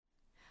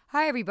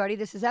Hi, everybody.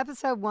 This is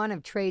episode 1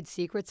 of Trade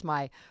Secrets,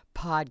 my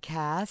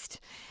podcast.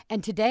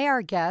 And today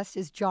our guest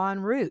is John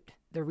Root,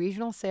 the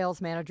regional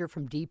sales manager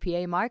from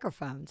DPA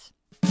Microphones.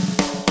 If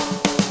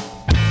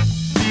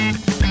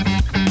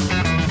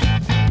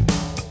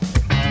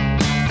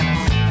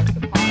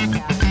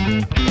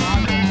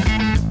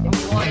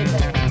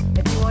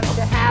you wanted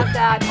to have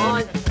that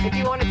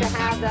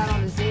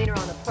on the zine or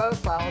on the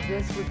profile,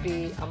 this would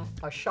be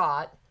a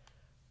shot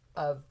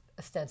of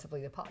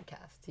ostensibly the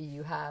podcast. Do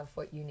you have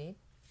what you need?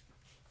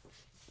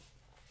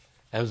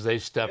 As they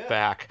step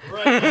back.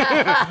 Right.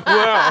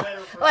 Well.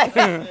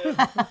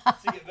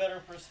 To get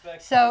better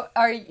perspective. So,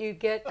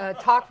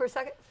 talk for a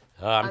second?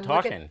 I'm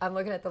talking. I'm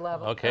looking at the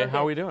level. Okay, how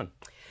are we doing?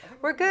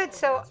 We're good.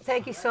 So,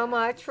 thank you so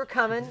much for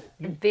coming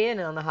and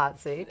being on the hot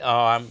seat.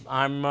 Oh,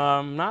 I'm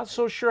not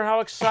so sure how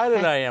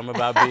excited I am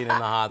about being in the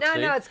hot seat.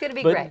 No, it's going to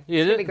be great.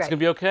 It's going to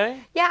be okay?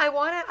 Yeah, I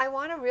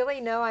want to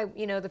really know.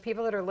 The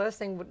people that are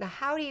listening.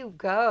 How do you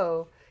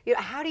go?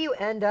 How do you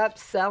end up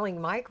selling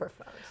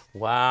microphones?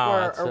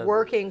 Wow. Or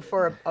working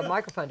for a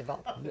microphone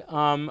developer?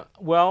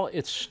 Well,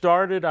 it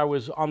started, I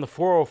was on the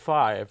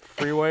 405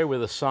 freeway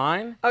with a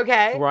sign.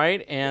 Okay.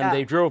 Right? And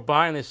they drove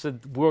by and they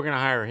said, we're going to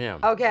hire him.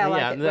 Okay, I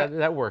like it.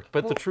 That worked.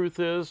 But the truth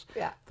is,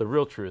 the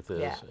real truth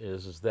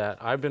is that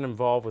I've been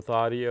involved with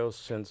audio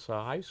since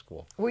high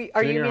school.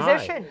 Are you a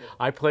musician?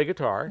 I play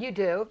guitar. You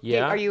do?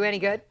 Yeah. Are you any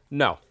good?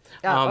 No.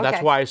 Oh, okay.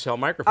 That's why I sell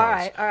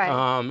microphones. All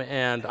right.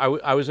 And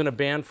I was in a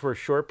band for a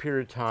short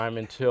period of time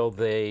until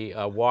they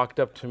walked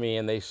up to me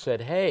and they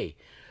said, hey,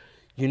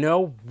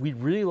 we'd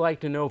really like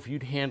to know if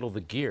you'd handle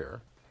the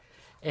gear.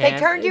 And they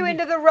turned you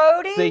into the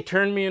roadie? They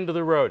turned me into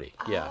the roadie,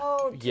 yeah.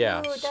 Oh,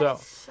 dude,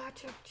 that's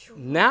such a joy.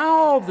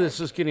 Now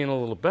this is getting a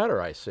little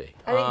better, I see.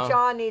 I think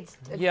John needs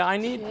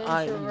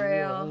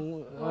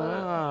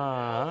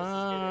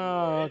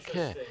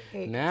okay.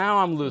 Now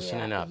I'm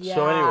loosening up. Yeah.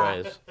 So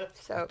anyways,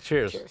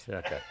 cheers. Cheers.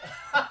 Okay.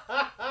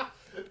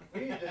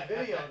 We need to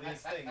video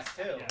these things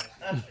too.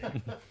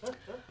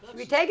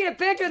 You're taking a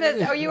picture of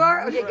this. Oh, you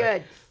are? Okay,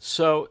 good.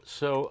 So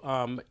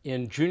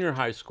in junior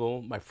high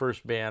school, my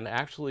first band,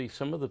 actually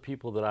some of the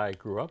people that I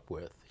grew up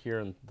with here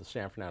in the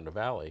San Fernando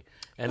Valley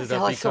ended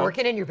up Ellis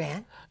Sorkin in your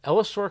band?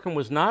 Ellis Sorkin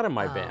was not in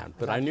my band,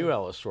 but I knew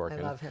Ellis Sorkin.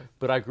 I love him.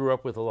 But I grew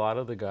up with a lot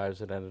of the guys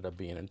that ended up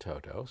being in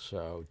Toto.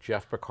 So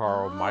Jeff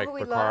Beccaro, Mike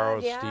Beccaro,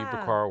 Steve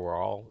Beccaro were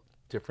all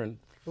different.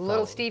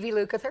 Little Stevie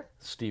Lukather.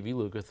 Stevie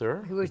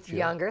Lukather. Who was the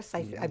youngest,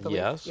 I believe.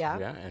 Yes,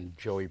 yeah. And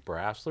Joey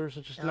Brassler, so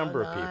just a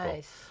number of people.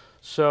 Nice.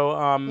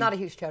 So, not a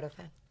huge Toto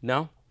fan.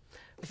 No?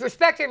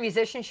 Respect their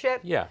musicianship,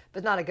 yeah,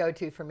 but not a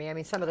go-to for me. I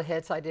mean, some of the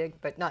hits I dig,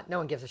 but no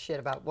one gives a shit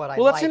about what I like.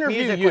 Well, let's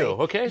interview musically. you,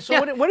 okay?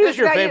 So what is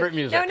your favorite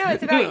music? No,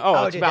 it's about you.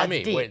 Oh, it's dude, about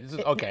me. Deep. Wait,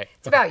 okay.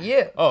 It's about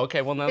you. Oh,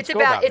 okay. Well, now let's go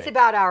about me. It's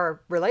about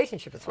our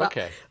relationship as well.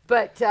 Okay.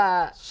 But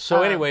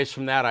so, anyways,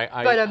 from that,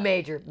 I but a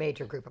major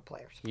group of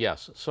players.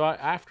 Yes. So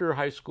after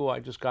high school, I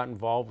just got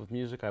involved with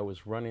music. I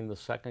was running the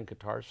Second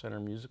Guitar Center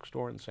music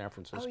store in San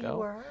Francisco. Oh, you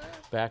were?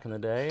 Back in the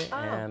day,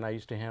 and I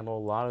used to handle a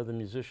lot of the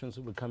musicians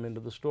that would come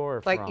into the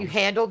store. Like you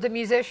handled the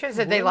musicians?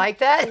 Did they like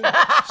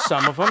that?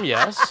 Some of them,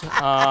 yes.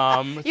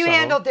 You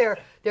handled their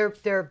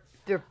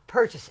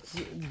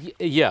purchases.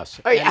 Yes.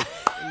 Oh yeah.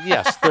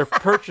 Yes, their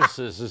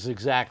purchases is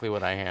exactly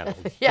what I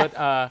handled. Yeah.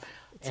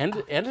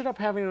 But ended up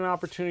having an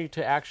opportunity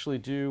to actually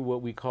do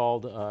what we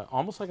called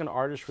almost like an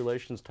artist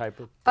relations type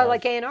of.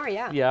 Like A&R,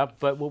 yeah. Yeah,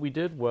 but what we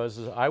did was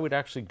I would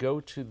actually go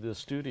to the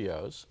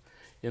studios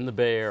in the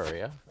Bay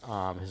Area,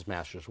 his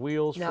Master's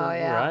Wheels,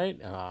 right?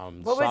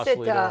 What was it?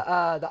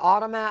 The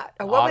Automat.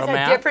 What was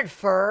it? Different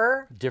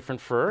Fur. Different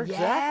Fur, yeah.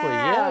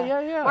 Exactly.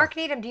 Yeah. Mark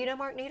Needham. Do you know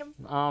Mark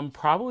Needham?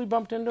 Probably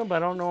bumped into him, but I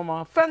don't know him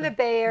off. From the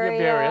Bay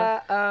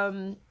Area.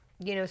 The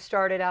Bay Area.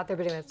 Started out there,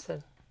 but it's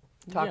a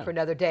talk for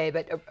another day.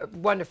 But a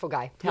wonderful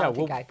guy,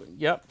 talented guy.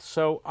 Yep.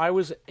 So I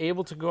was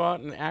able to go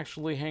out and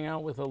actually hang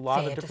out with a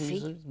lot of different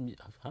musicians.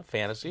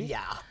 Fantasy.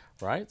 Yeah.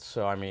 Right.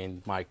 So I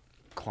mean, my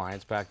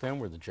clients back then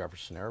were the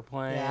Jefferson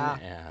Airplane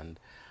and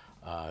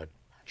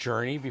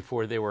Journey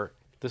before they were.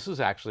 This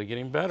is actually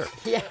getting better.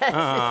 Yes.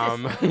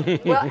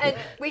 Well, and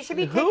we should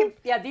be taking.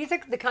 Yeah, these are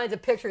the kinds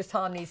of pictures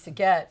Tom needs to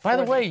get. By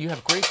the way, you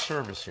have great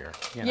service here.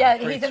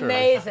 He's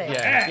amazing.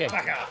 Yeah.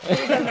 Fuck off.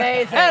 He's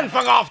amazing. And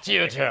fuck off to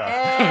you too.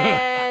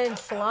 And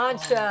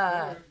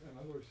Slancha.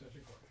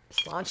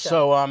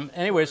 So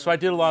anyway, so I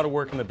did a lot of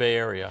work in the Bay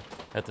Area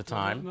at the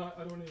time. I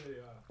wasn't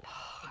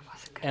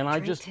and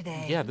I just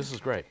today. This is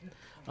great.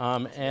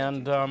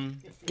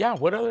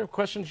 What other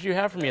questions do you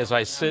have for me as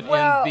I sit in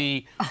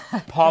the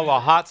Paula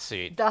hot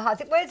seat? The hot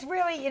seat. Well, it's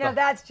really,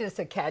 that's just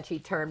a catchy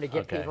term to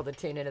get people to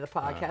tune into the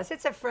podcast.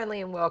 It's a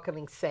friendly and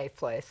welcoming, safe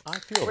place. I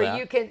feel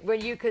Where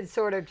you can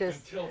sort of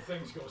just. Until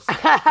things go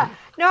south.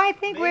 No, I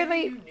think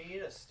really. You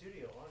need a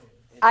studio on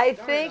you. I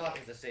think.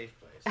 It's a safe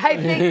place. I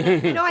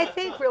think, I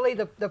think really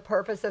the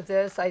purpose of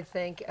this, I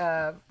think,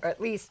 or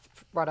at least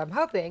what I'm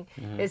hoping,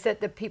 is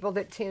that the people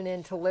that tune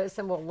in to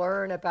listen will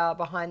learn about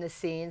behind the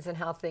scenes and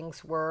how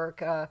things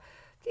work.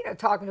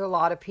 talking to a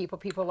lot of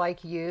people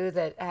like you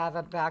that have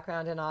a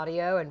background in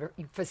audio and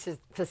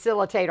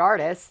facilitate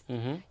artists,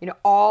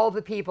 all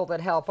the people that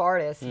help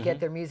artists get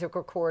their music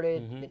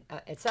recorded,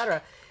 et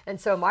cetera. And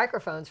so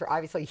microphones were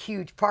obviously a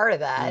huge part of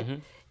that,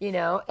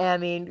 I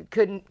mean,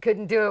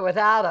 couldn't do it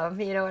without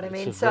them, you know what I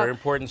mean? It's a very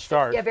important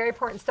start. Yeah, very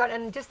important start.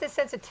 And just the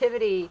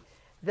sensitivity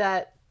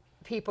that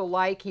people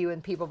like you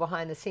and people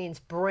behind the scenes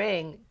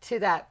bring to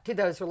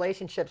those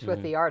relationships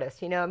with the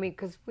artists, I mean,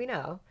 because we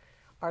know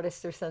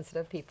artists are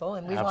sensitive people,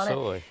 and we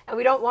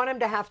don't want them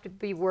to have to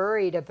be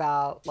worried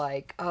about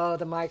like, oh,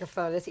 the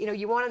microphone. This,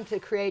 you want them to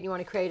create. You want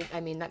to create. I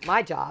mean,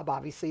 my job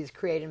obviously is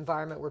create an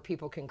environment where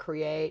people can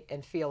create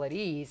and feel at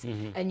ease.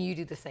 And you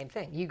do the same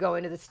thing. You go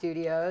into the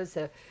studios.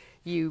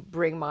 You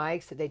bring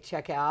mics that they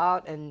check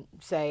out and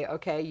say,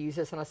 okay, use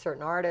this on a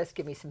certain artist.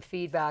 Give me some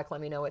feedback.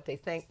 Let me know what they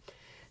think.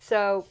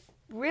 So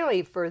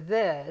really, for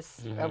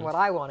this and what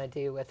I want to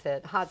do with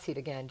it, Hot Seat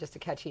again, just a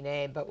catchy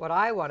name. But what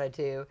I want to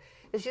do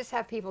is just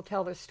have people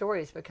tell their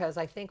stories, because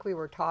I think we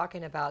were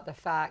talking about the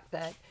fact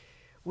that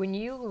when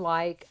you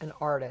like an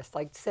artist,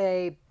 like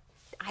say,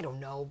 I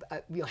don't know,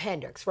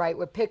 Hendrix, right?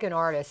 Would pick an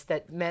artist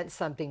that meant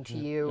something to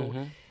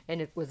you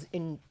and it was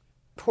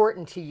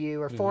important to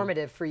you or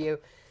formative for you.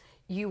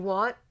 You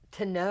want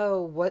to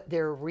know what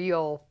their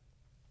real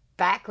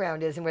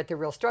background is and what their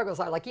real struggles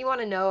are. Like you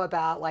want to know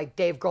about like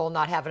Dave Grohl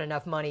not having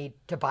enough money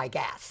to buy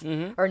gas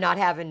or not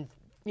having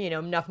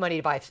enough money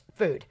to buy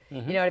food.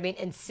 You know what I mean?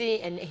 And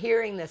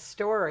hearing this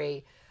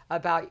story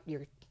about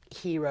your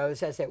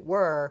heroes, as it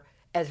were,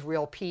 as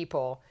real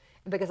people,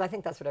 because I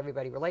think that's what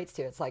everybody relates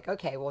to. It's like,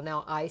 okay, well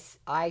now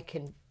I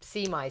can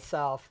see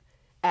myself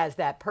as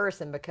that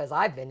person because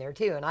I've been there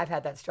too, and I've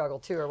had that struggle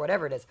too, or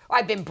whatever it is.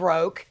 I've been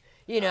broke.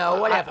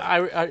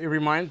 Whatever. It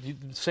reminds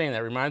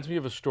me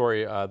of a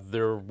story.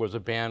 There was a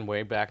band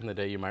way back in the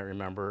day, you might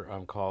remember,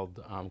 called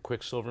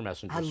Quicksilver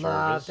Messenger Service. I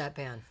love that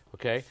band.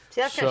 Okay.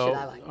 See, that's kind of shit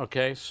I like.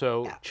 Okay,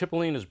 so yeah.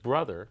 Cipollina's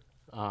brother,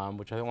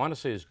 which I want to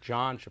say is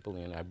John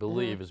Cipollina, I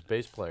believe, his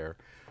bass player,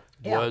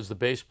 was the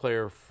bass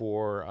player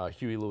for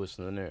Huey Lewis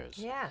and the News.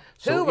 Yeah.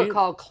 Who were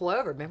called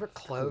Clover. Remember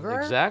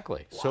Clover?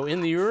 Exactly. Wow. So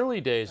in the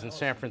early days in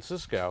San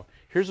Francisco,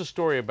 here's a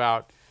story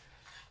about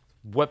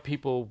what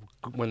people,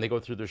 when they go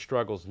through their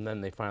struggles and then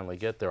they finally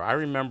get there. I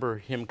remember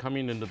him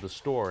coming into the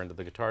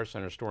Guitar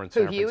Center store in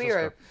San Francisco. Huey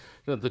or?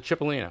 The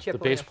Cipollina, the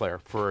bass player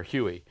for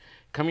Huey.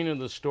 Coming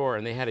into the store,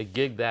 and they had a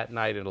gig that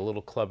night at a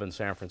little club in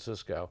San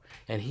Francisco,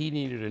 and he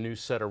needed a new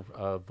set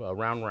of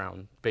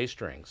round bass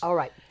strings. All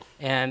right.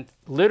 And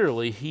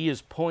literally, he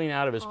is pulling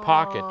out of his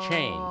pocket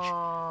change,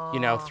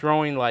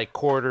 throwing like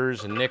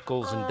quarters and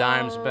nickels and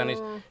dimes and pennies.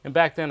 And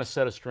back then, a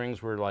set of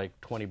strings were like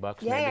 $20,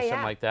 maybe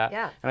something like that.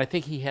 Yeah. And I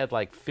think he had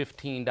like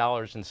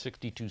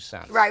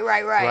 $15.62. Right.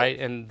 Right,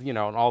 and and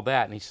all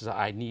that. And he says,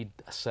 I need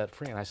a set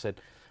free. And I said,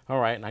 all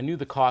right. And I knew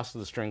the cost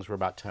of the strings were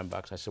about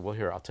 $10. I said, well,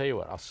 here, I'll tell you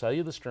what. I'll sell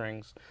you the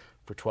strings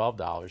for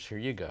 $12. Here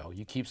you go.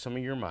 You keep some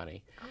of your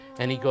money.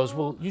 And he goes,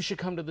 well, you should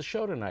come to the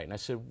show tonight. And I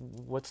said,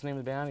 what's the name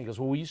of the band? He goes,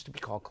 well, we used to be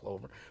called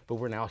Clover, but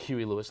we're now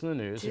Huey Lewis and the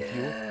News.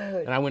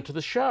 And I went to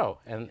the show.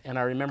 And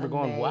I remember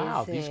going,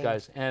 wow, these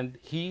guys. And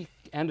he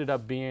ended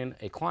up being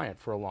a client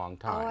for a long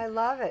time. Oh, I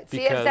love it.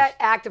 See, it's that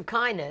act of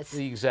kindness.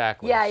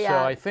 Exactly. Yeah. So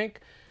I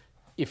think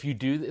if you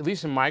do, at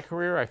least in my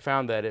career, I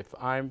found that if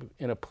I'm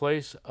in a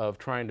place of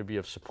trying to be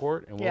of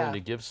support and willing to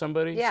give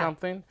somebody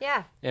something,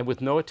 and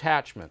with no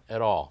attachment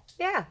at all,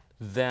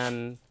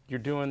 then you're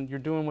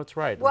doing what's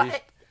right. Well,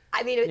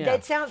 I mean,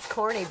 it sounds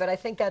corny, but I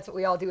think that's what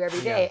we all do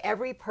every day.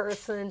 Every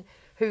person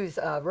who's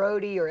a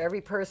roadie or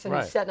every person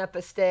who's setting up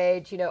a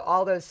stage,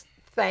 all those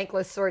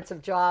thankless sorts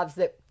of jobs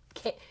that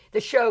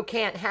the show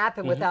can't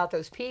happen without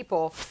those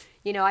people.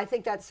 I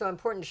think that's so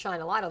important to shine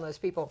a light on those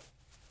people.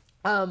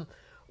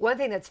 One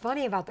thing that's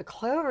funny about the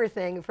Clover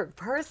thing,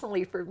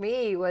 personally for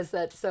me, was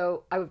that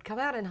so I would come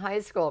out in high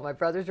school. My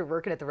brothers were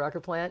working at the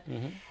record plant,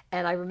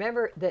 and I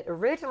remember that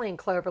originally in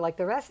Clover, like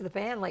the rest of the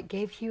band, like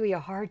gave Huey a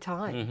hard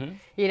time.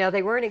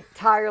 They weren't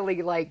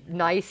entirely like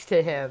nice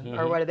to him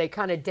or what. They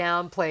kind of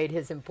downplayed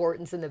his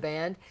importance in the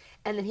band,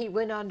 and then he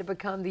went on to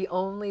become the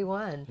only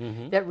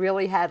one that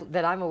really had,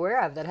 that I'm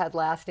aware of, that had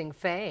lasting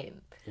fame.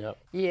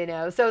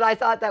 Yep. So I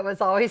thought that was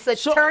always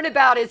such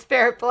turnabout is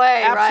fair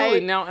play,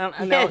 absolutely.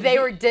 right? Now they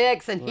were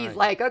dicks, and he's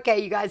like,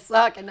 okay, you guys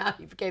suck, and now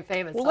he became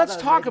famous. Well, let's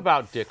talk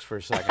about dicks for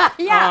a second. All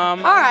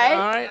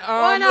right.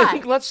 Why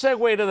not? Let's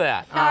segue to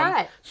that. All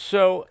right.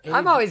 So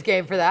I'm always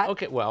game for that.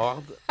 Okay,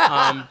 well,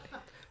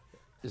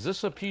 is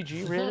this a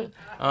PG rated?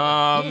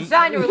 You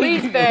signed your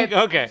release, babe.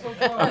 Okay.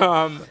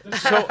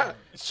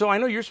 So I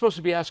know you're supposed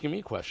to be asking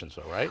me questions,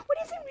 though, right? What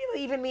isn't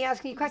really even me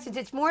asking you questions?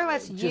 It's more or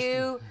less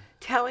you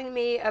telling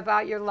me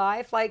about your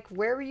life. Like,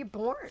 where were you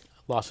born?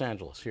 Los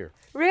Angeles, here.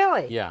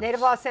 Really? Yeah. Native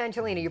Los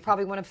Angelina. You're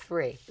probably one of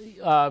 3.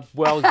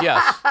 Well,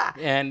 yes.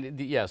 And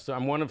yes,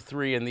 I'm one of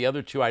 3, and the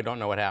other 2, I don't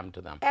know what happened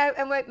to them.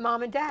 And what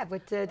mom and dad?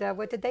 What did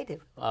they do?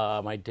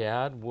 My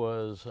dad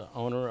was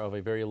owner of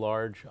a very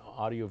large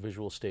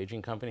audiovisual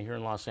staging company here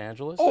in Los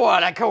Angeles.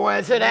 What a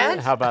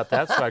coincidence! How about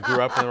that? So I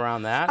grew up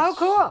around that. Oh,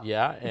 cool.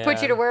 Yeah.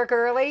 Put you to work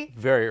early?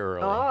 Very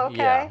early. Oh,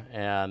 okay.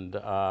 Yeah.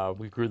 And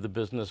we grew the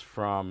business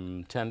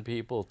from 10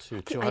 people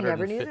to I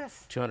never knew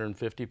this.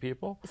 250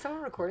 people. Is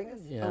someone recording this?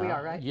 Yeah. Oh, we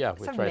are, right? Yeah,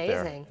 It's it's amazing.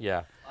 right there.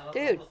 Yeah.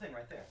 Dude. The thing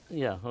right there.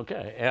 Yeah.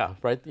 Okay. Yeah.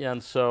 Right. Yeah.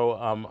 And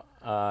so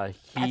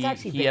That's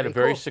actually he had a very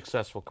very cool.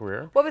 successful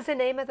career. What was the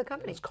name of the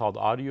company? It's called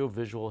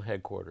Audiovisual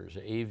Headquarters,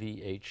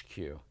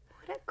 AVHQ.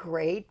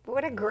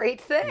 What a great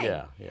thing.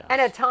 Yeah, yeah.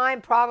 And a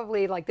time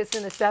probably like this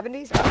in the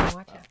 70s? Oh,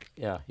 watch out.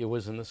 Yeah, it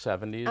was in the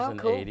 70s Oh, and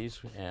cool. 80s,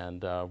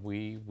 and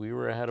we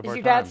were ahead of Is our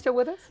your time. dad still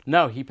with us?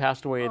 No, he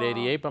passed away at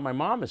 88, but my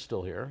mom is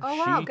still here. Oh,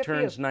 wow, She good for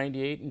you. turns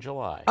 98 in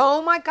July.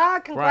 Oh my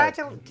God,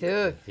 congratulations.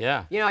 Dude.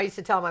 Yeah. You know, I used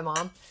to tell my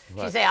mom, she'd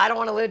What? say, I don't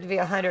want to live to be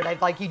 100.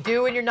 I'd like, you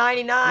do when you're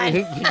 99.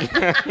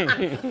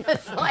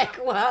 It's like,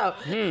 whoa.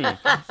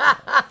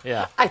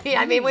 Yeah.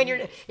 I mean, when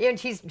you're,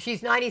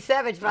 she's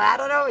 97, but I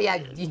don't know. Yeah,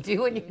 you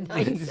do when you're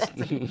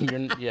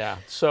 97. Yeah.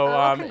 So,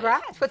 Oh,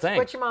 congrats. What's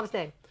thanks. your mom's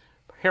name?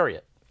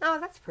 Harriet. Oh,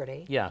 that's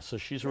pretty. Yeah, so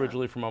she's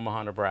originally from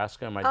Omaha,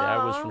 Nebraska, and my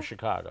dad was Oh. from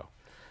Chicago.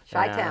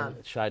 Chi-town.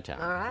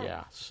 Chi-town. All right.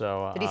 Yeah.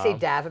 So. Did he say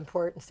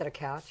Davenport instead of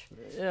couch?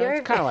 Yeah,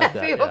 it's kind of like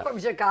that. People Yeah. from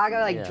Chicago,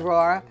 like Yeah.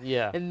 drawer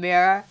Yeah. and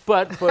mirror.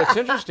 But what's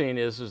interesting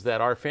is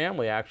that our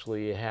family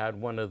actually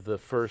had one of the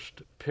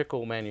first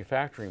pickle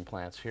manufacturing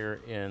plants here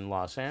in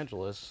Los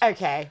Angeles.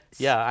 Okay.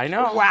 Yeah, I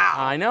know. Wow.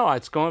 I know.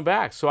 It's going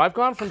back. So I've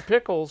gone from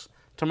pickles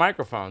to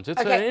microphones.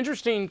 It's Okay. an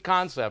interesting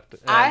concept.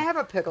 I have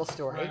a pickle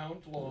story.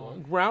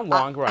 Round,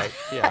 long, right?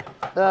 Yeah.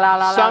 La, la,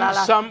 la, la,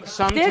 la. Some This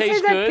taste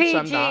is a good, PG.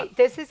 some not.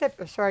 This is a.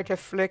 Sorry to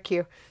flick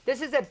you.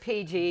 This is a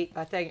PG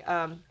thing.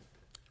 What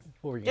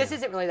were you This gonna-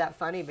 isn't really that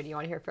funny, but you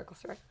want to hear a pickle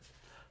story?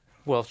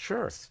 Well,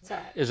 sure. Sorry.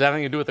 Is that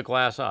anything to do with the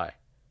glass eye?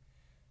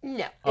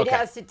 No, it Okay.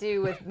 has to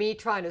do with me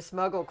trying to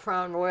smuggle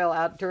Crown Royal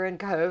out during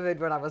COVID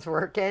when I was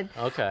working.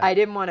 Okay. I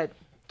didn't want to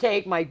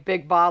take my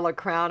big bottle of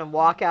Crown and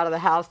walk out of the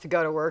house to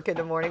go to work in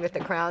the morning with the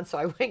Crown, so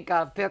I went and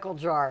got a pickle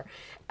jar,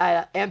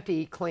 an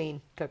empty,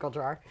 clean pickle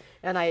jar,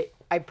 and I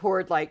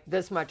poured like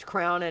this much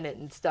Crown in it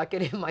and stuck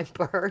it in my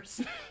purse.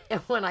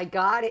 And when I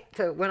got it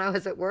when I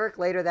was at work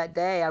later that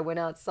day, I went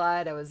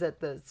outside. I was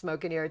at the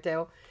smoking area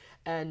table,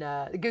 and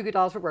the Goo Goo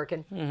Dolls were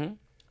working. Mm-hmm.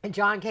 And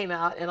John came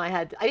out, and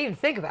I didn't even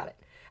think about it.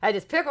 I had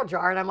this pickle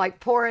jar, and I'm like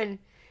pouring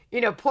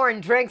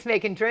drinks,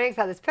 making drinks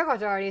out of this pickle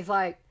jar. And he's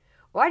like,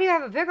 "Why do you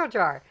have a pickle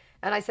jar?"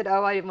 And I said,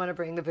 "Oh, I didn't want to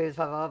bring the booze,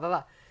 blah, blah, blah,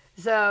 blah."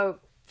 So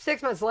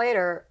 6 months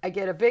later, I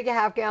get a big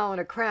half gallon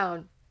of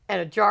Crown and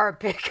a jar of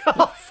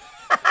pickles.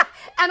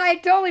 And I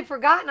had totally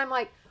forgotten. I'm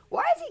like,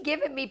 why is he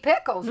giving me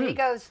pickles? And he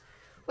goes,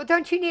 well,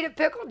 don't you need a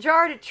pickle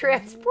jar to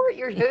transport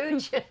your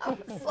hooch? And I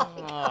was like,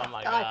 Oh,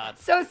 my God.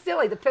 So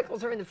silly. The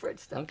pickles are in the fridge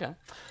still. Okay.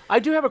 I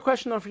do have a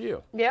question, though, for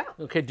you. Yeah.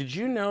 Okay, did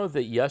you know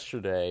that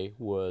yesterday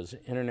was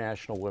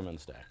International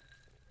Women's Day?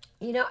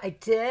 You know, I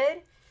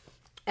did.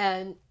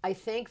 And I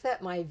think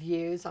that my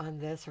views on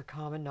this are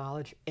common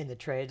knowledge in the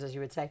trades, as you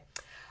would say.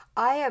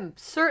 I am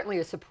certainly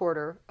a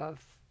supporter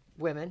of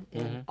women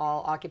in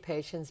all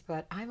occupations,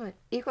 but I'm an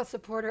equal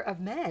supporter of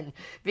men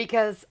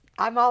because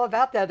I'm all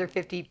about the other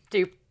 52%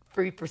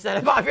 of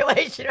the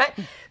population, right?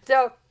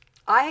 So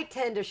I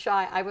tend to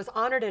shy. I was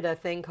honored at a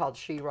thing called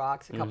She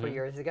Rocks a couple of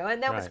years ago,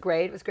 and that was Right.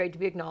 great. It was great to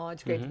be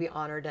acknowledged, great to be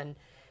honored and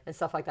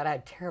stuff like that. I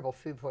had terrible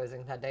food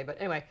poisoning that day, but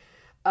anyway,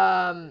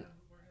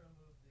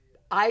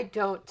 I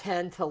don't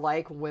tend to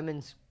like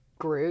women's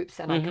groups,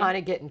 and I kind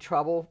of get in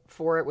trouble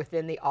for it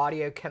within the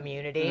audio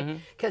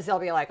community because they'll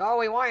be like, oh,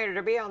 we want you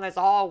to be on this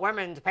all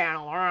women's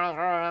panel.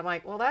 I'm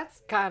like, well,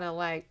 that's kind of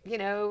like,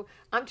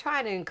 I'm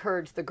trying to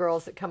encourage the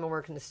girls that come and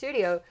work in the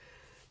studio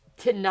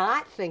to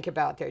not think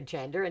about their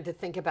gender and to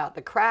think about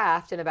the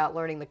craft and about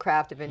learning the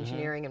craft of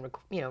engineering and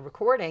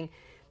recording,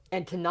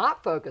 and to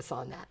not focus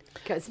on that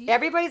because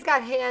everybody's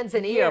got hands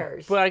and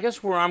ears. But I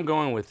guess where I'm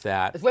going with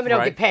that, Women don't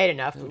right? get paid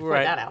enough to point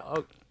that out.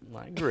 Oh,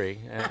 I agree.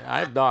 I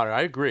have a daughter.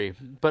 I agree.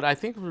 But I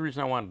think the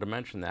reason I wanted to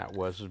mention that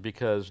was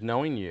because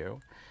knowing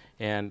you,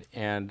 and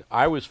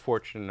I was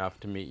fortunate enough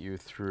to meet you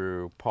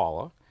through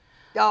Paula.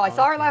 Oh, I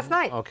saw her last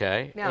night.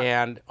 Okay. Yeah.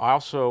 And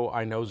also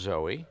I know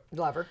Zoe.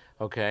 Love her.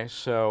 Okay.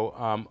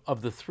 So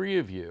of the three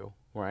of you,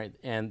 right,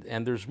 and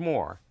there's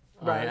more.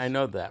 Right. I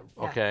know that.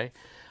 Yeah. Okay.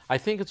 I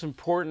think it's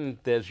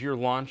important that as you're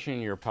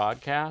launching your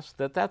podcast,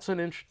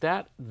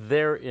 that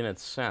there in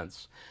its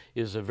sense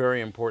is a very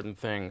important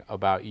thing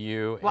about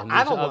you. Well, and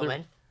I'm a these other-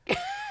 woman.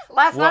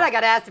 Last night I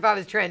got asked if I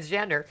was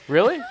transgender.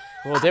 Really?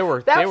 Well, they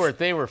were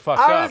fucked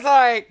I up. was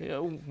like,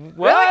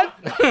 What?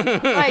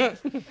 like,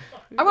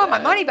 I want my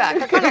money back.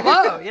 They're kind of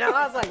low.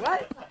 I was like,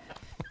 what?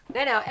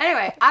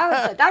 Anyway,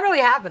 that really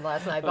happened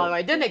last night, by the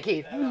way, didn't it,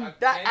 Keith?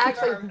 That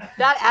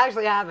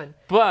actually happened.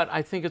 But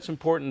I think it's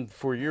important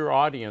for your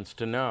audience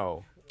to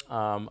know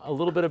a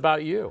little bit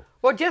about you.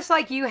 Well, just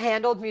like you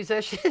handled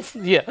musicians,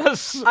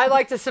 Yes. I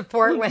like to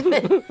support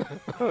women.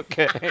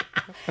 Okay.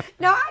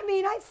 No, I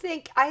mean,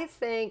 I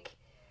think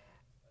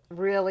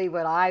really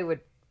what I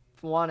would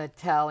want to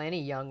tell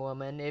any young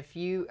woman,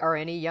 or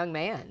any young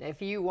man,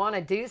 if you want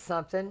to do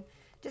something,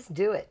 just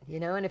do it,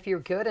 and if you're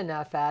good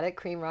enough at it,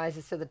 cream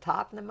rises to the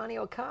top and the money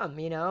will come,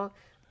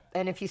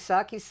 and if you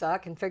suck, you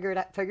suck, and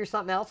figure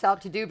something else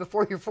out to do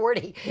before you're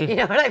 40. You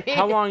know what I mean?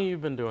 How long have you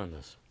been doing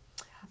this?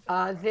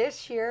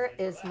 This year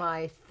is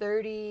my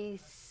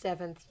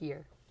 37th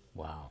year.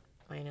 Wow.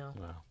 I know.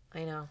 Wow.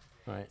 I know.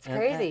 Right. It's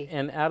crazy.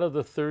 And out of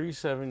the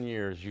 37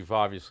 years, you've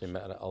obviously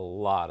met a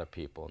lot of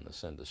people in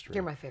this industry.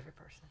 You're my favorite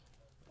person.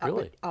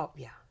 Really? Oh,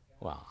 yeah.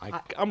 Wow.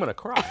 I'm going to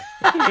cry.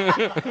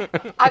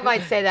 I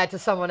might say that to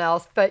someone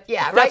else, but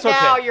yeah, That's right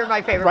now okay. you're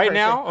my favorite Right person.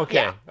 now? Okay.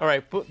 Yeah. All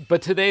right.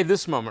 But today,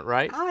 this moment,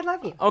 right? Oh, I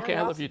love you. Okay, You're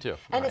I love awesome. you too.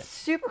 And Right. it's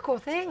super cool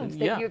things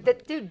that Yeah.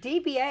 dude,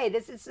 DPA,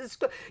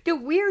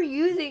 dude, we're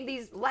using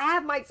these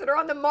lav mics that are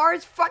on the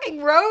Mars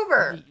fucking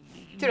rover.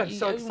 Dude, I'm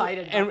so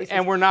excited. about these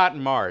And we're not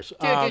in Mars.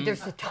 Dude,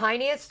 there's the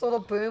tiniest little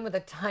boom with a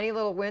tiny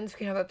little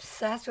windscreen. I'm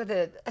obsessed with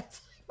it.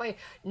 It's like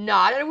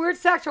not in a weird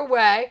sexual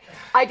way.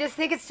 I just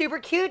think it's super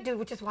cute, dude,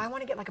 which is why I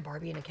want to get like a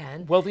Barbie and a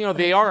Ken. Well,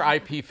 they are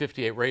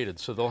IP58 rated,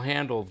 so they'll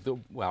handle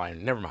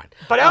never mind.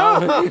 But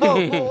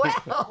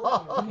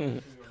well,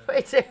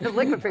 it's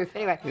liquid proof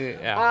anyway.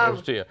 Yeah,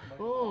 here's to you.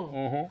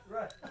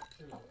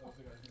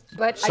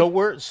 But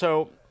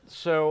So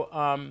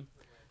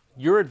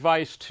your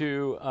advice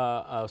to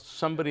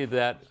somebody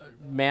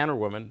man or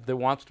woman that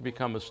wants to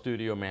become a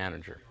studio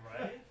manager.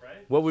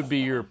 What would be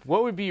your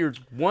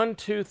 1,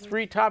 2,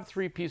 3 top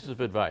 3 pieces of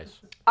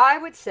advice? I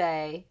would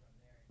say,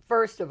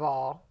 first of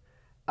all,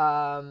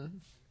 but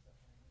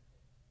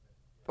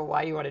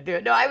why do you want to do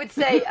it? No, I would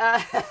say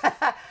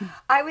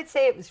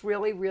it was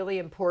really, really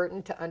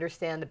important to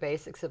understand the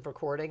basics of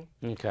recording.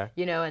 Okay.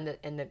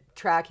 And the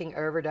tracking,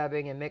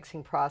 overdubbing, and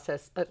mixing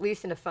process, at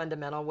least in a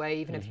fundamental way,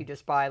 even if you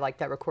just buy like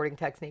that recording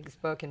techniques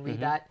book and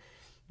read that,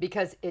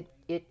 because it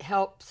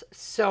helps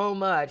so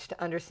much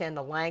to understand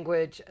the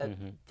language,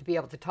 to be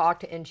able to talk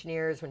to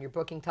engineers when you're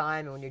booking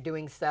time and when you're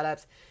doing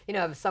setups.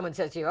 If someone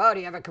says to you, oh, do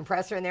you have a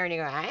compressor in there? And you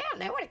go, I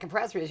don't know what a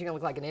compressor is. You're going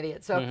to look like an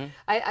idiot. So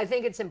I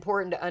think it's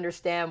important to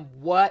understand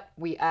what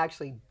we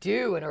actually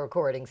do in a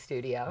recording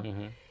studio,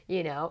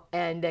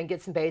 and then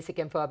get some basic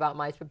info about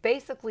mice. But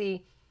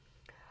basically,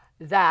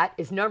 that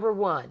is number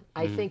one.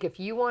 I think if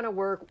you want to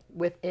work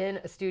within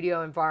a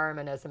studio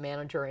environment as a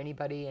manager or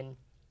anybody in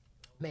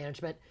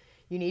management,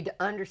 you need to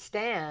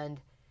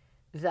understand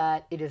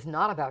that it is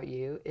not about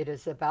you. It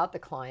is about the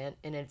client,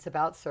 and it's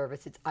about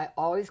service. I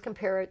always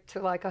compare it to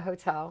like a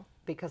hotel,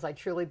 because I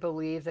truly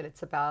believe that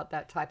it's about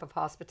that type of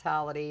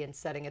hospitality and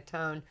setting a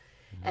tone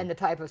and the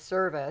type of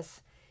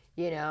service.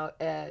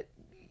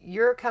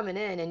 You're coming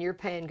in and you're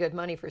paying good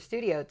money for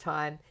studio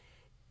time.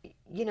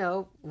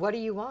 What do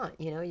you want?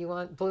 You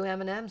want blue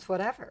M&Ms,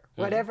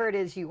 whatever it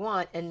is you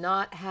want, and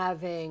not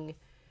having,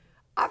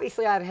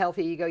 obviously I have a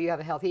healthy ego, you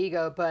have a healthy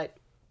ego, but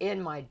in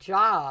my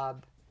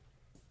job,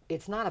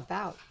 it's not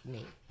about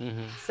me.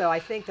 So I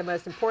think the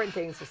most important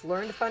thing is just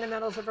learn the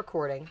fundamentals of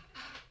recording,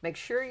 make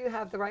sure you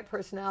have the right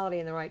personality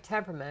and the right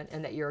temperament,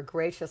 and that you're a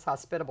gracious,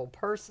 hospitable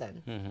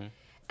person.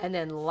 And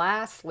then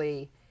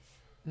lastly,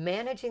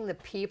 managing the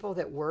people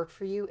that work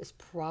for you is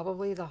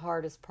probably the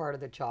hardest part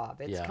of the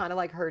job. It's kind of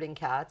like herding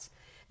cats.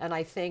 And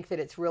I think that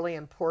it's really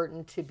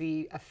important to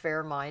be a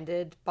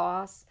fair-minded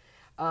boss,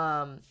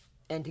 and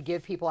to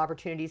give people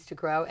opportunities to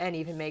grow and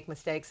even make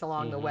mistakes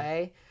along the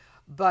way.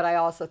 But I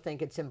also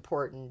think it's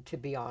important to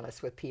be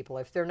honest with people.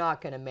 If they're not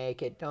going to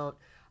make it, don't.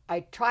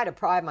 I try to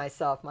pride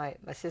myself. My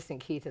assistant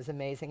Keith is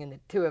amazing, and the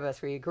two of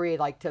us, we agree,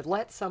 like to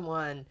let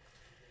someone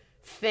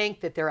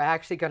think that they're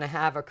actually going to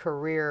have a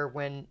career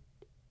when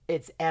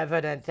it's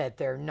evident that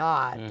they're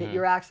not, that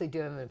you're actually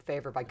doing them a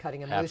favor by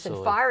cutting them loose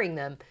and firing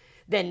them,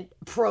 than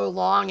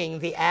prolonging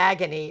the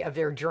agony of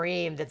their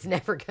dream that's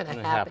never going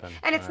to happen.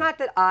 And it's not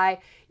that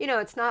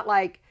it's not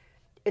like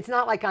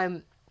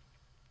I'm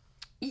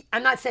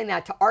not saying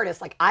that to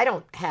artists. Like, I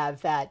don't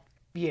have that,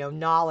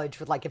 knowledge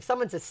with, like, if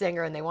someone's a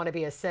singer and they want to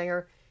be a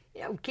singer,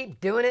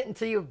 keep doing it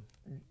until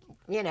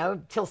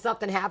till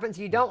something happens,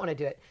 you don't want to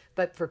do it.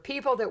 But for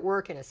people that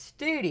work in a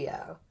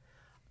studio,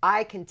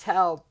 I can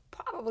tell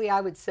probably,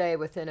 I would say,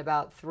 within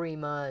about 3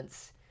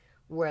 months,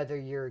 whether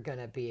you're going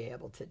to be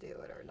able to do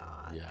it or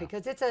not. Yeah.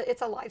 Because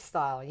it's a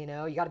lifestyle, you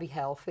got to be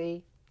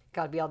healthy,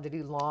 got to be able to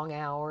do long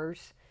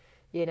hours.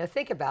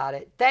 Think about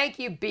it. Thank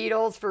you,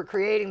 Beatles, for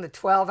creating the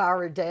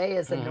 12-hour day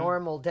as a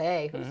normal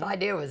day. Whose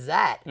idea was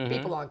that?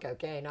 People on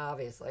cocaine,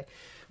 obviously.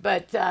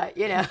 But,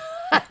 I'm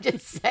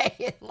just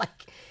saying,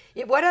 like,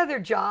 what other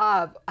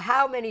job,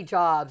 how many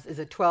jobs is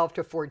a 12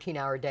 to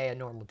 14-hour day a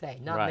normal day?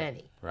 Not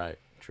many. Right.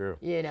 True.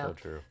 So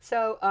true.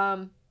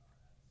 So,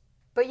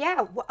 but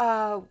yeah,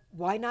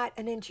 why not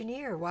an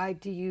engineer? Why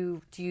do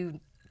you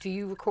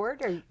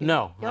record? Or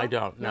No, I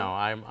don't. No,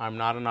 I'm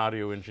not an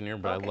audio engineer,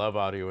 but I love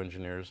audio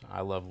engineers.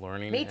 I love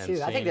learning. Me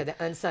too. I think they're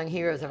the unsung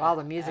heroes of all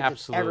the music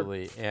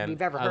absolutely.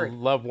 we've ever heard. I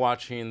love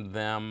watching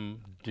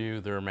them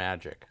do their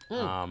magic.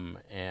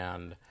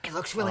 And it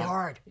looks really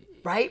hard,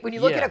 right? When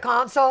you look yeah. at a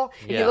console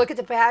and Yeah. you look at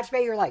the patch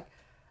bay, you're like,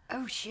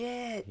 oh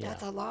shit,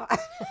 that's a lot.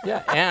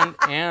 yeah,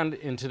 and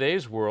in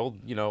today's world,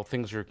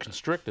 things are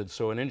constricted.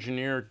 So an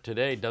engineer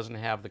today doesn't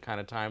have the kind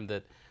of time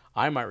that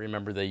I might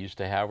remember they used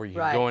to have, where you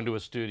could go into a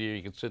studio,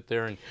 you could sit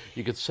there and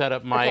you could set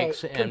up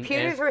mics. Okay,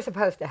 computers were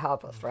supposed to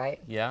help us, right?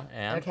 Yeah,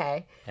 and?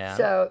 Okay, And?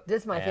 so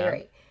this is my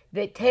theory.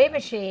 The tape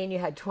machine, you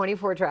had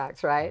 24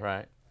 tracks, right?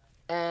 Right.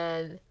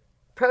 And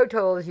Pro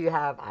Tools, you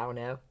have, I don't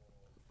know,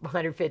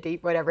 150,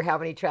 whatever, how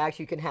many tracks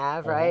you can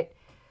have, right?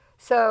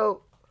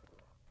 So,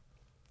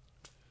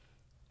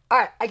 all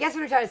right, I guess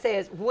what I'm trying to say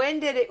is, when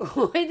did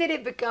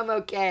it become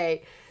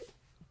okay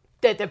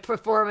that the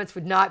performance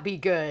would not be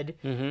good,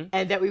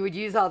 and that we would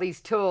use all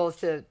these tools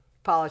to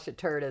polish a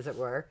turd, as it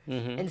were,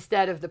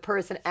 instead of the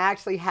person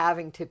actually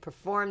having to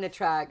perform the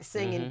track,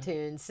 sing in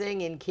tune,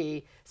 sing in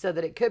key, so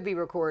that it could be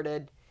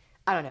recorded?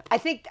 I don't know. I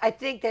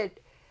think that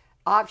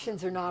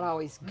options are not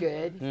always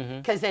good,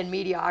 because then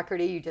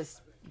mediocrity, you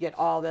just get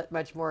all that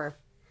much more.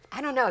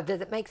 I don't know.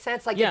 Does it make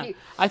sense? Like, Yeah, if you,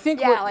 I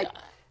think.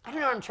 I don't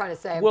know what I'm trying to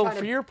say.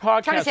 Your podcast,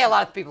 I'm trying to say a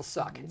lot of people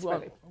suck.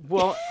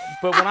 Well,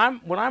 but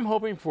what I'm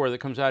hoping for that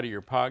comes out of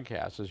your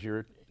podcast, as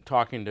you're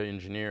talking to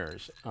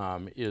engineers,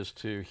 is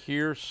to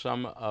hear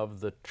some of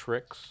the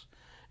tricks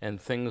and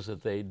things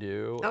that they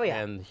do,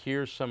 and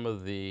hear some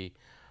of the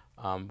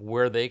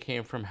where they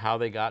came from, how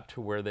they got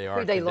to where they are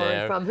today. Who they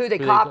learned from, who they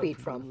copied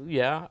from.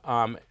 Yeah,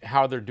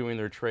 how they're doing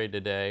their trade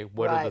today.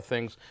 What are the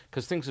things,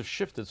 because things have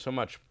shifted so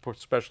much,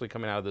 especially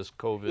coming out of this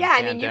COVID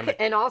pandemic. I mean,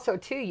 and also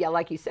too,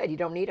 like you said, you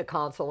don't need a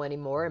console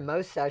anymore, and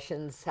most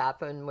sessions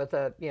happen with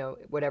a,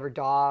 whatever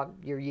DAW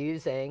you're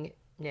using.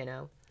 I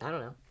don't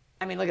know.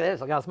 I mean, look at this.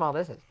 Look how small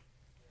this is.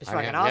 It's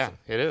fucking awesome.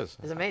 Yeah, it is.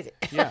 It's amazing.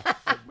 Yeah,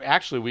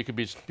 actually, we could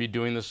be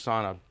doing this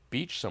on a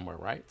beach somewhere,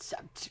 right? So,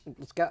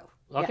 let's go.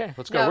 Okay,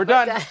 let's go. We're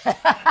done.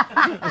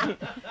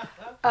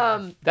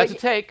 That's a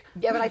take.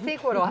 Yeah, but I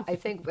think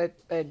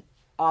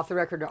off the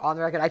record or on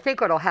the record, I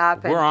think what'll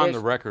happen. We're on the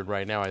record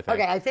right now, I think.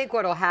 Okay, I think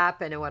what'll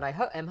happen, and what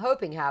I am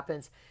hoping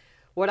happens,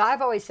 what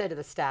I've always said to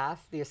the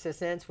staff, the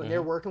assistants, when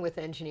they're working with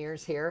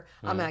engineers here,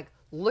 I'm like,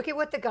 look at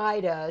what the guy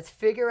does,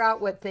 figure out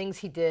what things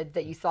he did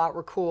that you thought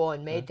were cool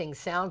and made things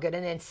sound good,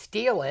 and then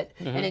steal it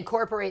and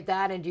incorporate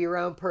that into your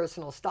own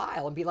personal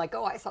style and be like,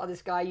 oh, I saw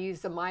this guy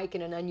use the mic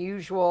in an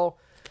unusual,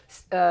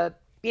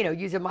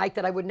 use a mic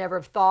that I would never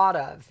have thought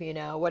of,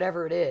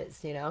 whatever it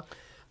is,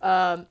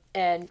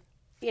 and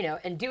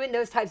doing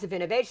those types of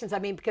innovations. I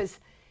mean, because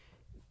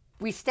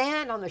we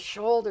stand on the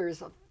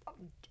shoulders of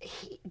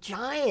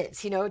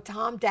giants,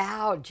 Tom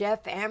Dowd,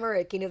 Jeff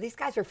Emmerich, these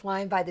guys are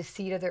flying by the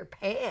seat of their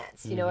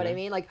pants, you know what I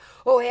mean? Like,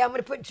 oh, hey, I'm going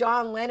to put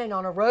John Lennon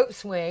on a rope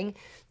swing,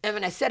 and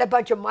I'm going to set a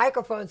bunch of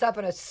microphones up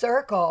in a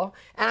circle,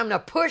 and I'm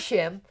going to push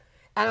him,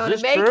 and I'm going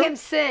to make him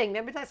sing.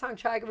 Remember that song,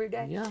 Try Every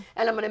Day? Yeah.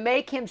 And I'm going to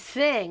make him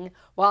sing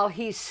while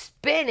he's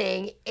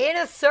spinning in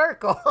a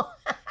circle.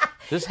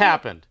 This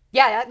happened.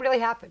 Yeah, that really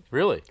happened.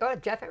 Really? Oh,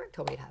 Jeff Emmerich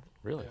told me it happened.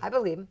 Really? I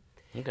believe him.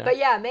 Okay. But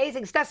yeah,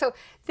 amazing stuff. So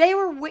they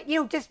were,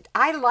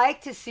 I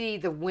like to see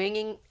the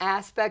winging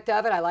aspect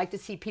of it. I like to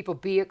see people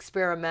be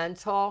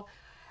experimental.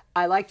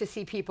 I like to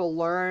see people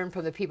learn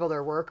from the people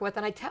they're working with.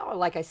 And I tell her,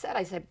 like I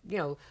said,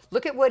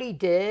 look at what he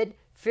did,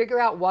 figure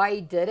out why he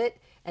did it,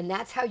 and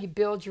that's how you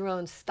build your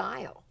own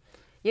style.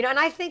 And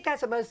I think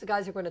that's what most of the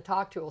guys we're going to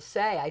talk to will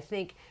say. I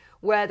think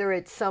whether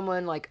it's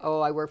someone like, oh,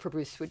 I work for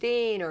Bruce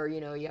Swedien, or,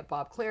 you have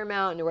Bob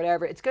Clearmountain or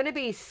whatever, it's going to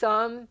be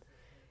some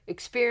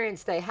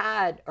experience they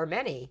had, or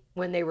many,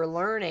 when they were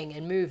learning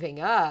and moving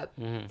up,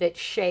 that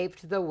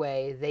shaped the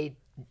way they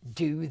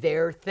do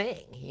their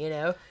thing,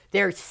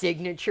 their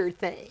signature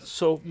thing.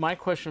 So my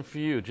question for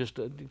you,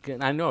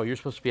 I know you're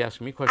supposed to be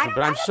asking me questions,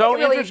 but I'm so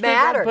interested.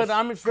 Matters. But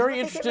I'm very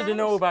interested to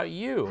know about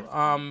you.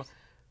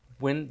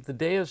 When the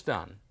day is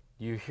done,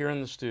 you're here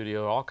in the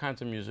studio, all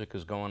kinds of music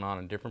is going on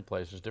in different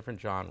places, different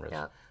genres.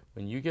 Yeah.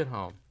 When you get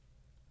home,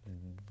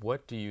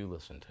 what do you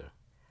listen to?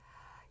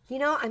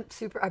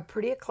 I'm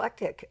pretty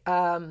eclectic.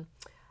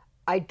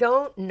 I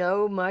don't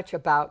know much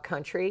about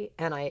country,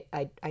 and I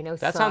know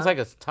that some. sounds like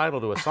a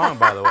title to a song,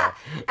 by the way.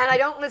 And I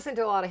don't listen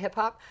to a lot of hip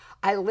hop.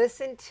 I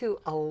listen to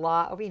a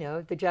lot of,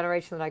 the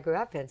generation that I grew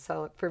up in.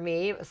 So for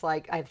me, it was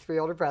like, I have 3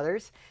 older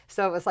brothers.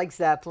 So it was like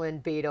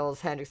Zeppelin,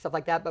 Beatles, Hendrix, stuff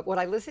like that. But what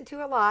I listen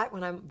to a lot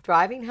when I'm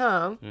driving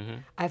home,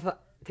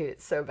 dude,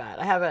 it's so bad.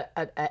 I have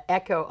an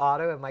Echo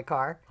Auto in my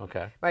car.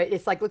 Okay. Right?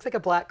 It's like, looks like a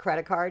black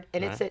credit card.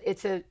 And it's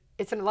an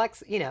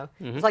Alexa,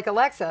 it's like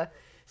Alexa.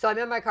 So I'm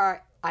in my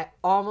car. I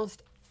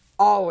almost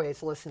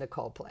always listen to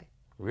Coldplay.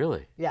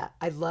 Really? Yeah,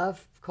 I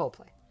love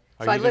Coldplay.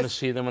 Are you going to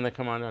see them when they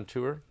come on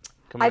tour?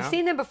 I've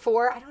seen them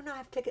before. I don't know.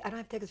 I don't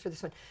have tickets for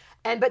this one.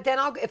 But then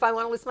if I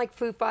want to listen to like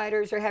Foo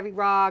Fighters or heavy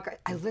rock,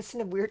 I listen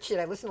to weird shit.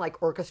 I listen to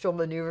like orchestral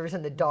maneuvers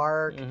in the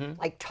dark,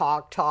 like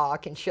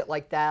Talk and shit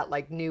like that,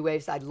 like new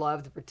waves. I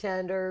love the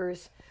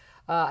Pretenders.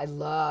 I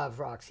love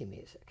Roxy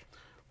music.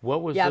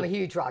 I'm a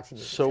huge Roxy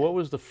music fan. What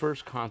was the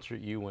first concert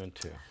you went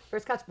to?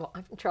 First concert? Well,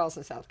 I'm from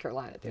Charleston, South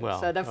Carolina, dude.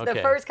 Well, so the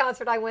first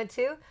concert I went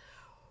to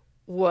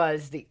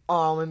was the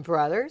Allman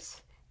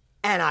Brothers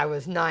And I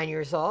was 9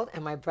 years old,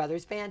 and my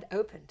brother's band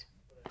opened.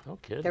 No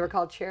kidding. They were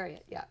called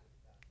Chariot, yeah.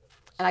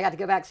 And I got to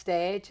go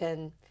backstage,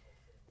 and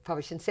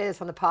probably shouldn't say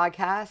this on the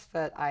podcast,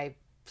 but I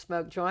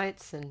smoked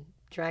joints and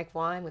drank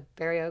wine with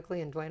Barry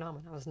Oakley and Dwayne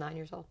Allman. I was 9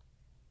 years old.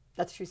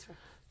 That's a true story.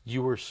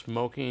 You were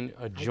smoking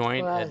a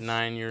joint at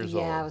 9 years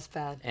old? Yeah, it was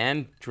bad.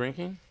 And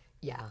drinking?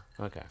 Yeah.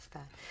 Okay. It was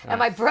bad. And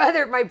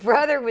my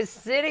brother was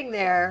sitting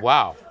there.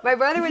 Wow. My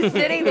brother was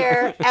sitting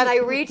there, and I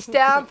reached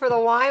down for the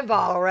wine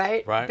bottle,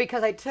 right? Right.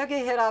 Because I took a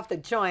hit off the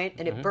joint,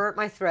 and it burnt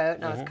my throat,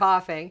 and I was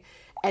coughing,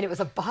 and it was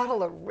a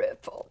bottle of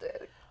Ripple,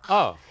 dude.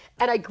 Oh.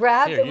 And I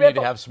grabbed Here, the you need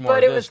Ripple, to have some more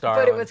but of it this, was but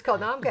it darling. was cold.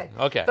 No, I'm good.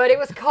 Okay. But it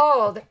was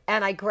cold,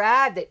 and I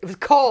grabbed it. It was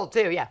cold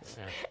too, yeah.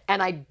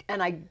 And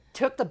I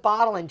took the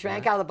bottle and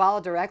drank out of the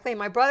bottle directly. And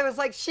my brother was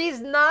like, "She's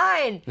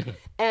 9,"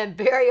 and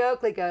Barry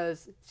Oakley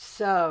goes,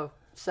 "So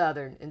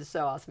Southern and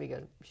so awesome." He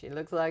goes, "She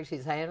looks like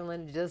she's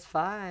handling it just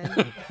fine."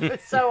 It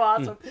was so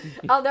awesome.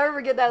 I'll never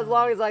forget that as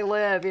long as I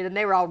live. And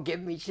they were all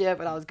giving me shit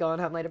when I was going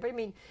home later. But I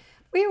mean,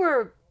 we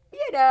were,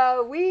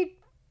 we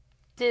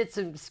did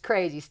some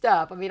crazy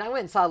stuff. I mean, I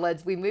went and saw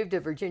we moved to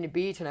Virginia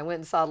Beach, and I went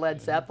and saw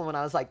Led Zeppelin when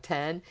I was like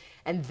 10,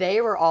 and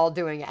they were all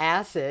doing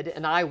acid,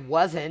 and I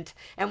wasn't.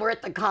 And we're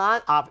at the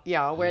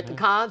we're at the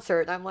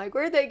concert, and I'm like,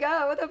 where'd they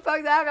go? What the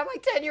fuck's happening? I'm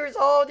like 10 years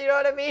old, you know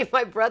what I mean?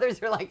 My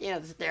brothers are like,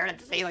 staring at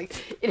the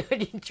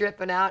ceiling,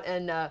 tripping out,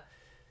 and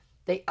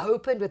they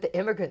opened with the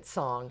Immigrant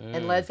Song,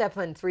 and Led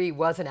Zeppelin 3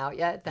 wasn't out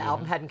yet. The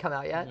album hadn't come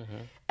out yet,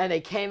 and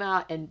they came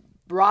out, and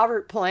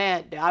Robert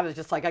Plant, I was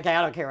just like, okay,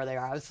 I don't care where they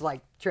are. I was like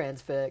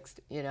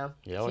transfixed,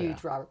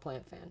 huge Robert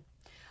Plant fan.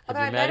 Although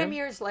I met him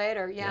years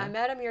later. Yeah, I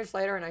met him years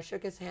later, and I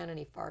shook his hand, and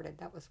he farted.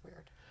 That was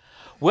weird.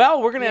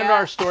 Well, we're going to end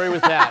our story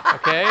with that,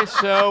 okay?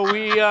 So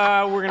we're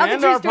going to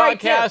end our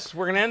podcast.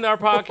 We're going to end our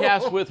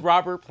podcast with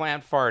Robert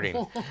Plant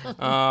farting,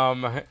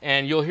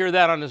 and you'll hear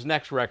that on his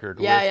next record.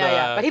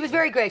 Yeah. But he was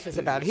very gracious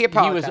about it. He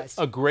apologized. He was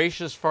a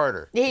gracious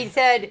farter. He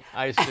said,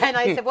 and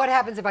I said, "What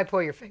happens if I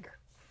pull your finger?"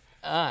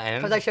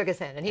 Because I shook his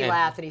hand, and he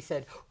laughed, and he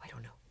said, "Oh, I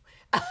don't know."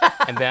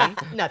 And then?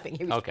 Nothing.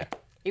 He was okay. Fine.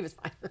 He was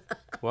fine.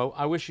 Well,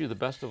 I wish you the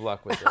best of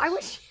luck with this. I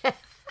wish.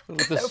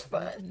 It's so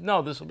fun.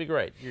 No, this will be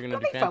great. You're going to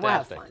do fantastic. Fun. We'll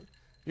have fun.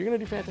 You're going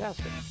to do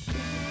fantastic.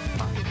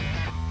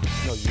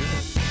 No, you're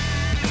going to.